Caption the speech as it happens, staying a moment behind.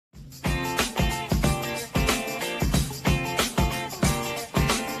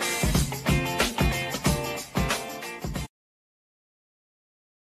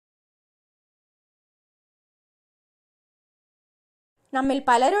நம்மில்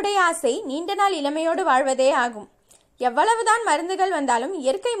பலருடைய ஆசை நீண்ட நாள் இளமையோடு வாழ்வதே ஆகும். எவ்வளவுதான் மருந்துகள் வந்தாலும்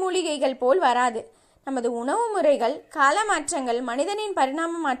இயற்கை மூலிகைகள் போல் வராது. நமது உணவு முறைகள், கால மாற்றங்கள், மனிதனின்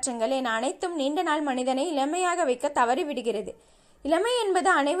பரிணாம மாற்றங்கள் என அனைத்தும் நீண்ட நாள் மனிதனை இளமையாக வைக்க தவறிவிடுகிறது. இளமை என்பது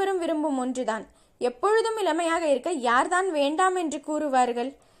அனைவரும் விரும்பும் ஒன்றுதான். எப்பொழுதும் இளமையாக இருக்க யார்தான் வேண்டாம் என்று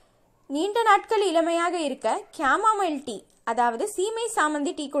கூறுவார்கள்? நீண்ட நாட்கள் இளமையாக இருக்க கேமமைல் டீ, அதாவது சீமை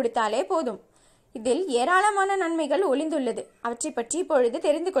சாமந்தி டீ கொடுத்தாலே போதும். இதில் ஏராளமான நன்மைகள் ஒளிந்துள்ளது. அவற்றை பற்றி இப்பொழுது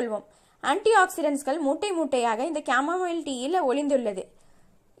தெரிந்து கொள்வோம். ஆன்டி ஆக்சிடென்ட்ஸ்கள் மூட்டை மூட்டையாக இந்த கேமமைல் டீயில் ஒளிந்துள்ளது.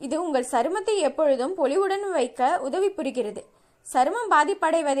 இது உங்கள் சருமத்தை எப்பொழுதும் பொலிவுடன் வைக்க உதவி புரிகிறது. சருமம்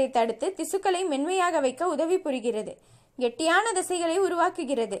பாதிப்படைவதை தடுத்து திசுக்களை மென்மையாக வைக்க உதவி புரிகிறது. கெட்டியான தசைகளை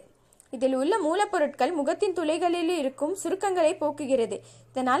உருவாக்குகிறது. இதில் உள்ள மூலப்பொருட்கள் முகத்தின் துளைகளில் இருக்கும் சுருக்கங்களை போக்குகிறது.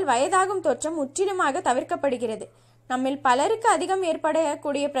 இதனால் வயதாகும் தோற்றம் முற்றிலுமாக தவிர்க்கப்படுகிறது. நம்மில் பலருக்கு அதிகம்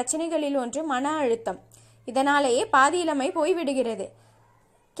ஏற்படக்கூடிய பிரச்சனைகளில் ஒன்று மன அழுத்தம். இதனாலேயே பாதி இளமை போய்விடுகிறது.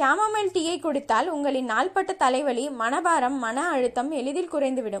 கேமமைல் டீயை குடித்தால் உங்களின் நாள்பட்ட தலைவலி, மனபாரம், மன அழுத்தம் எளிதில்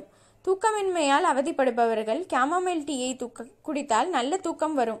குறைந்துவிடும். தூக்கமின்மையால் அவதிப்படுபவர்கள் கேமமைல் டீயை குடித்தால் நல்ல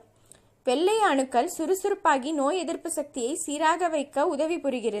தூக்கம் வரும். வெள்ளை அணுக்கள் சுறுசுறுப்பாகி நோய் எதிர்ப்பு சக்தியை சீராக வைக்க உதவி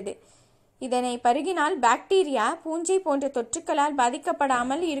புரிகிறது. இதனை பருகினால் பாக்டீரியா, பூஞ்சை போன்ற தொற்றுக்களால்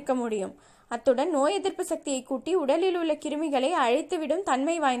பாதிக்கப்படாமல் இருக்க முடியும். அத்துடன் நோய் எதிர்ப்பு சக்தியை கூட்டி உடலில் உள்ள கிருமிகளை அழித்துவிடும்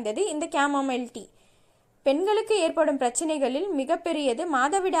தன்மை வாய்ந்தது இந்த கேமமைல் டீ. பெண்களுக்கு ஏற்படும் பிரச்சனைகளில் மிகப்பெரியது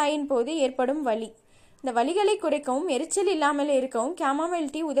மாதவிடாயின் போது ஏற்படும் வலி. இந்த வலிகளை குறைக்கவும் எரிச்சல் இல்லாமல் இருக்கவும் கேமமைல்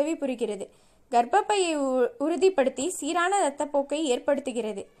டீ உதவி புரிகிறது. கர்ப்பப்பையை உறுதிப்படுத்தி சீரான இரத்தப்போக்கை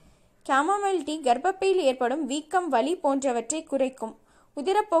ஏற்படுத்துகிறது. கேமமைல் டீ கர்ப்பப்பையில் ஏற்படும் வீக்கம், வலி போன்றவற்றை குறைக்கும்.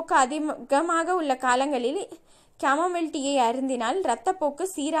 உதிரப்போக்கு அதிகமாக உள்ள காலங்களில் கேமமைல் டீயை அருந்தினால் இரத்தப்போக்கு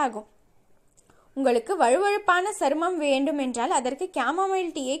சீராகும். உங்களுக்கு வழுவழுப்பான சருமம் வேண்டும் என்றால் அதற்கு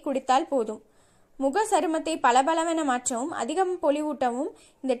கேமமைல் டீயை குடித்தால் போதும். முக சருமத்தை பளபளவென மாற்றவும் அதிகம் பொலிவூட்டவும்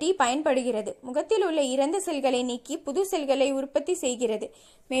இந்த டீ பயன்படுகிறது. முகத்தில் உள்ள இறந்த செல்களை நீக்கி புது செல்களை உற்பத்தி செய்கிறது.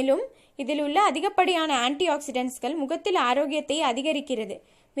 மேலும் இதில் உள்ள அதிகப்படியான ஆன்டி ஆக்சிடென்ட்ஸ்கள் முகத்தில் ஆரோக்கியத்தை அதிகரிக்கிறது.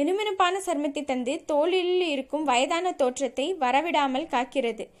 மினுமினுப்பான சருமத்தை தந்து தோலில் இருக்கும் வயதான தோற்றத்தை வரவிடாமல்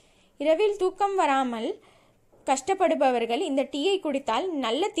காக்கிறது. இரவில் தூக்கம் வராமல் கஷ்டப்படுபவர்கள் இந்த டீயை குடித்தால்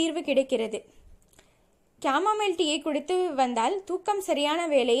நல்ல தீர்வு கிடைக்கிறது. கேமமைல் டீயை குடித்து வந்தால் தூக்கம் சரியான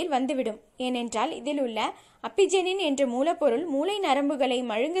வேளையில் வந்துவிடும். ஏனென்றால் இதில் உள்ள அப்பிஜெனின் என்ற மூலப்பொருள் மூளை நரம்புகளை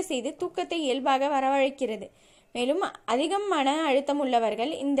மழுங்க செய்து தூக்கத்தை இயல்பாக வரவழைக்கிறது. மேலும் அதிகம் மன அழுத்தம்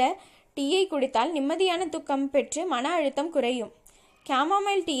உள்ளவர்கள் இந்த டீயை குடித்தால் நிம்மதியான தூக்கம் பெற்று மன அழுத்தம் குறையும்.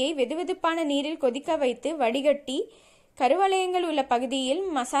 கேமமைல் டீயை வெதுவெதுப்பான நீரில் கொதிக்க வைத்து வடிகட்டி கருவளையங்கள் உள்ள பகுதியில்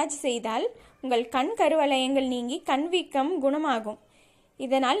மசாஜ் செய்தால் உங்கள் கண் கருவளையங்கள் நீங்கி கண் வீக்கம் குணமாகும்.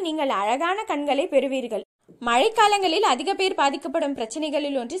 இதனால் நீங்கள் அழகான கண்களை பெறுவீர்கள். மழைக்காலங்களில் அதிக பேர் பாதிக்கப்படும்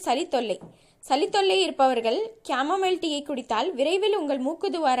பிரச்சனைகளில் ஒன்று சளித்தொல்லை. சளித்தொல்லை இருப்பவர்கள் கேமமைல் டீயை குடித்தால் விரைவில் உங்கள் மூக்கு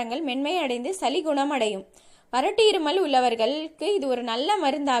துவாரங்கள் மென்மை அடைந்து சளி குணமடையும். வறட்டு இருமல் உள்ளவர்களுக்கு இது ஒரு நல்ல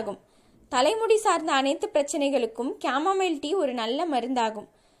மருந்தாகும். தலைமுடி சார்ந்த அனைத்து பிரச்சனைகளுக்கும் கேமமைல் டீ ஒரு நல்ல மருந்தாகும்.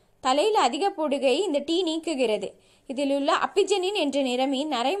 தலையில் அதிக பொடுகை இந்த டீ நீக்குகிறது. இதில் உள்ள அப்பிஜெனின் என்ற நிறமி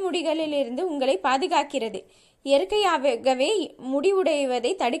நரைமுடிகளிலிருந்து உங்களை பாதுகாக்கிறது. இயற்கையாகவே முடி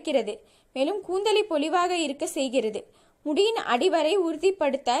உடைவதை தடுக்கிறது. மேலும் கூந்தலை பொலிவாக இருக்க செய்கிறது. முடியின் அடிவரை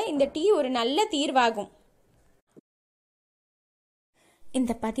உறுதிப்படுத்த இந்த டீ ஒரு நல்ல தீர்வாகும்.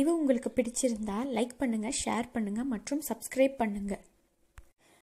 இந்த பதிவு உங்களுக்கு பிடிச்சிருந்தா லைக் பண்ணுங்க, ஷேர் பண்ணுங்க மற்றும் சப்ஸ்கிரைப் பண்ணுங்க.